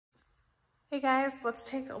Hey guys, let's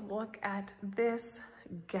take a look at this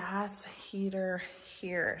gas heater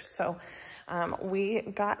here. So we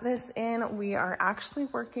got this in. We are actually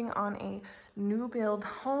working on a new build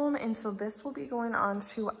home, and so this will be going on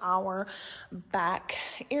to our back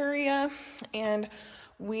area, and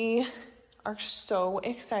we are so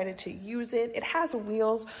excited to use it. It has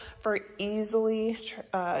wheels for easily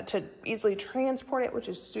transport it, which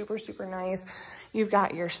is super nice. You've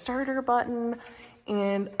got your starter button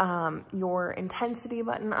and your intensity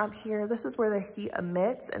button up here. This is where the heat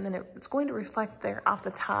emits, and then it's going to reflect there off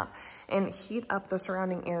the top and heat up the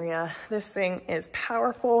surrounding area. This thing is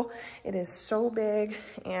powerful. It is so big,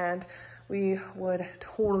 and we would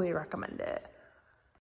totally recommend it.